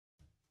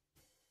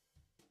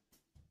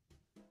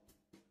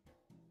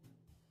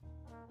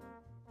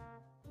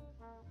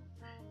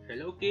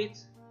Hello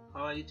kids,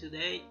 how are you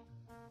today?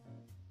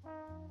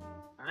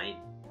 Fine?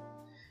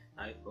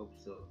 I hope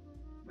so.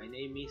 My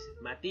name is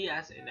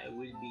Matias and I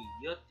will be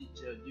your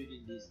teacher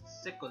during this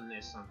second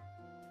lesson.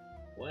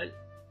 Well,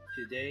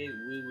 today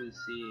we will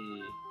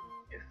see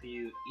a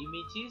few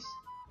images,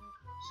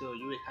 so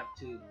you will have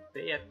to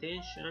pay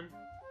attention,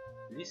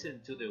 listen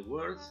to the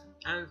words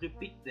and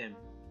repeat them.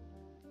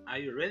 Are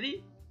you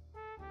ready?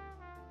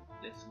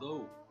 Let's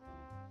go.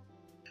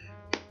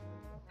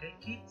 Okay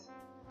kids,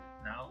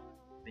 now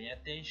pay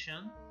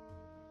attention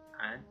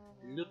and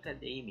look at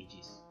the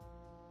images.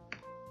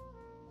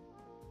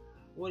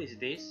 What is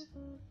this?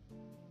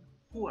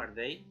 Who are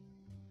they?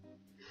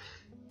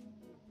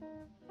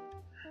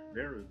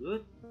 Very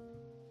good.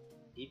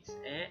 It's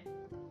a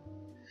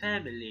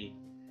family.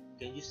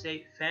 Can you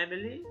say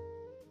family?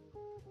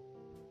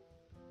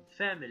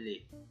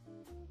 Family.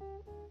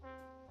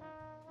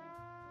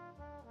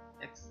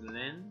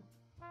 Excellent.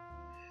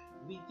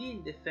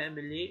 Within the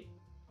family,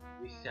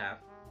 we have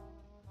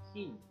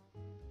him.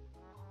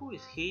 Who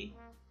is he?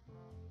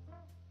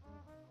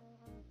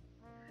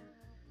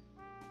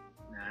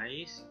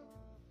 Nice.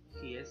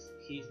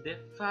 He's the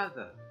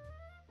father.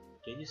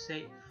 Can you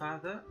say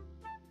father?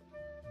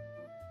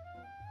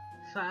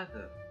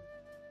 Father.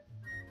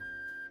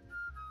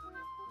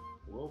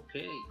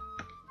 Okay.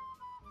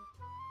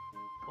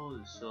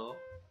 Also,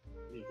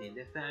 within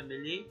the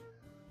family,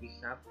 we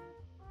have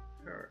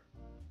her.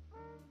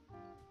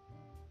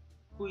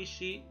 Who is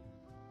she?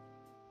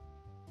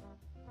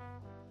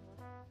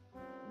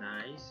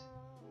 Nice.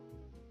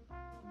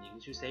 In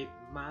English, we say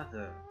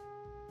mother.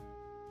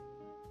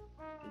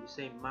 Can you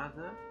say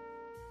mother?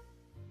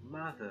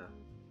 Mother.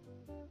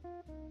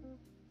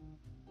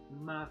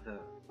 Mother.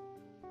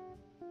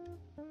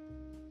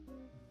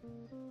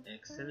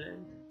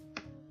 Excellent.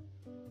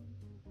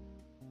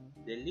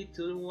 The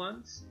little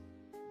ones.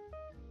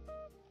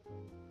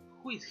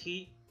 Who is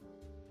he?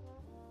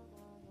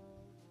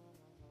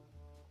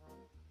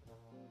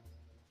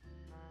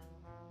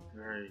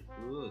 Very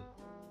good.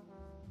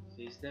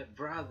 He's the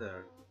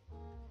brother.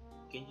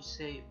 Can you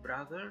say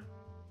brother?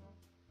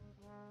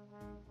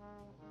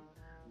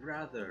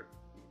 Brother.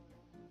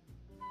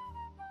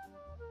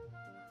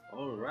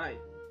 All right.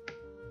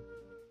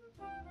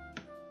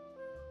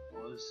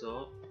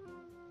 Also,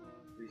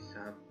 we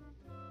have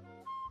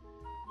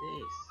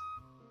this.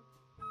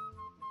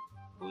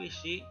 Who is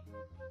she?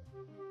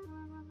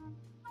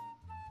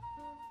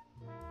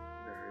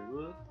 Very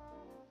good.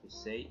 We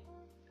say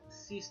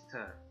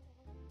sister.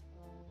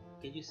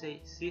 Can you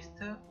say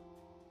sister?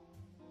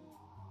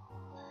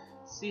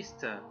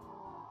 Sister.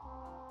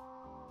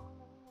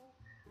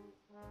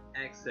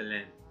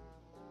 Excellent.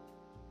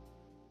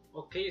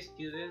 Okay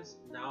students,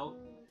 now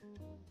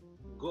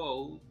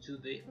go to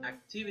the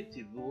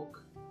activity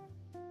book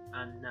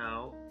and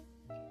now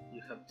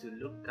you have to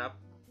look up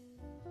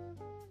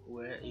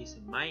where is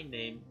my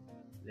name,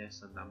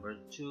 lesson number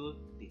 2,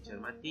 teacher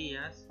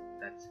Matias,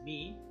 that's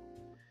me,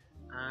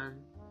 and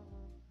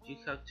you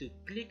have to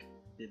click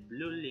the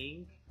blue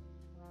link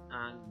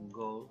and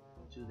go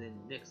to the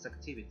next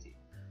activity.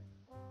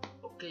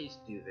 Okay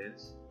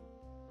students,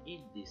 in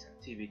this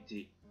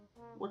activity,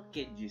 what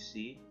can you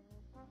see?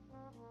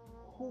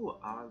 Who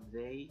are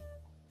they?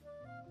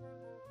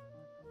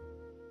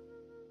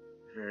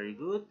 Very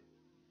good.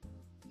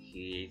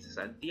 He is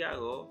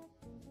Santiago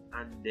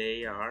and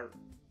they are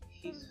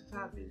his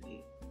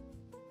family.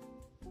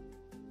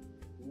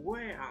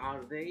 Where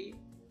are they?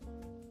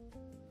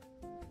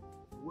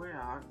 Where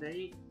are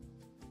they?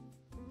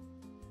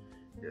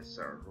 There's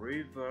a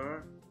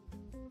river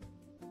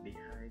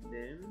behind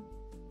them.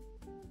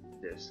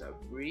 There's a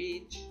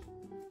bridge.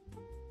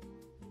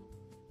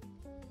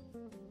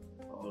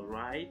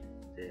 Alright,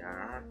 they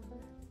are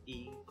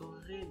in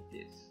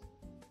Corrientes.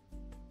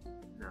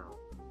 Now,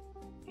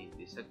 in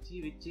this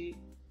activity,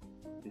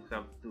 you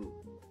have to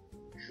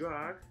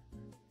drag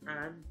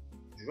and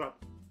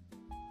drop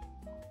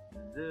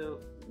the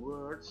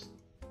words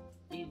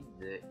in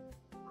the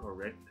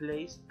correct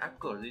place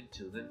according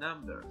to the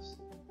numbers.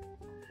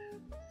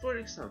 For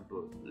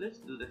example, let's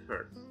do the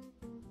first.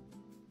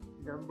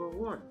 Number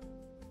 1.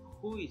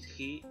 Who is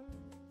he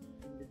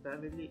in the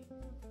family?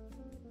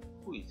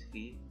 Who is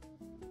he?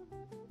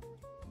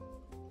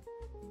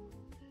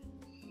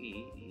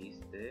 He is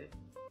the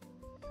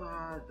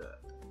father.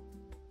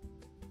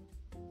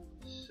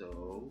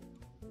 So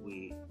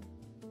we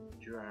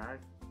drag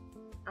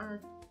and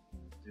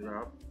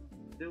drop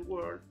the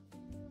word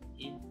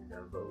in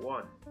number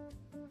 1.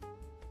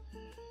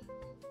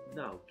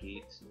 Now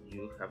kids,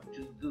 you have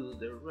to do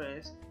the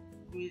rest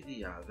with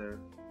the other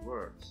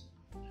words.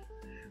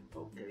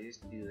 Okay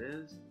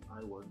students,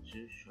 I want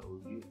to show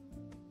you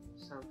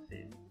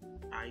something.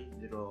 I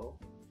draw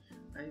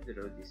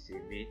this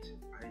image.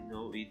 I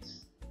know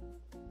it's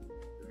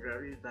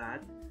very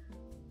bad,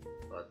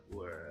 but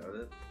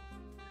well,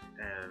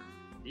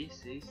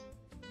 this is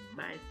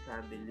my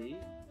family.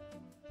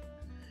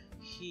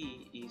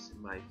 He is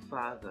my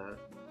father,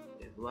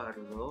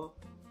 Eduardo.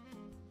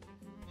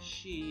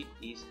 She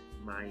is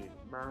my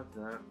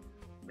mother,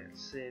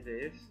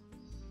 Mercedes.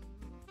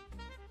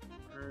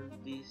 And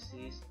this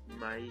is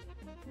my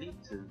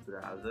little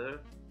brother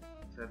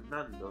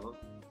Fernando,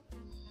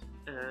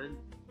 and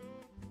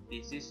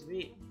this is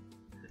me.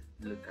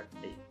 Look at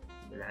the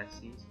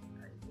glasses,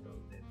 I draw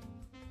them.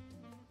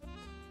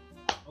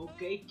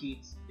 Okay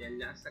kids, the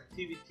last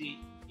activity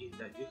is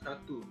that you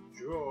have to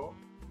draw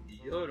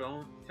your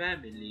own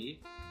family.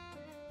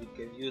 You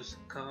can use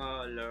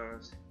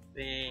colors,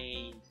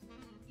 paint,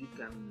 you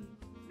can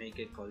make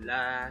a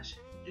collage,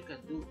 you can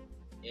do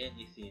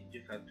anything.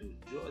 You have to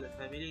draw the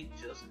family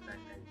just like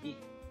I did,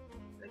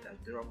 like I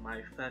draw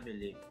my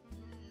family.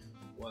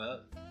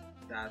 Well,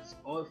 that's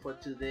all for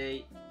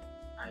today.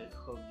 I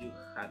hope you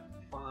had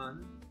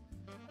fun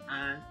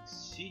and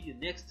see you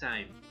next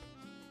time.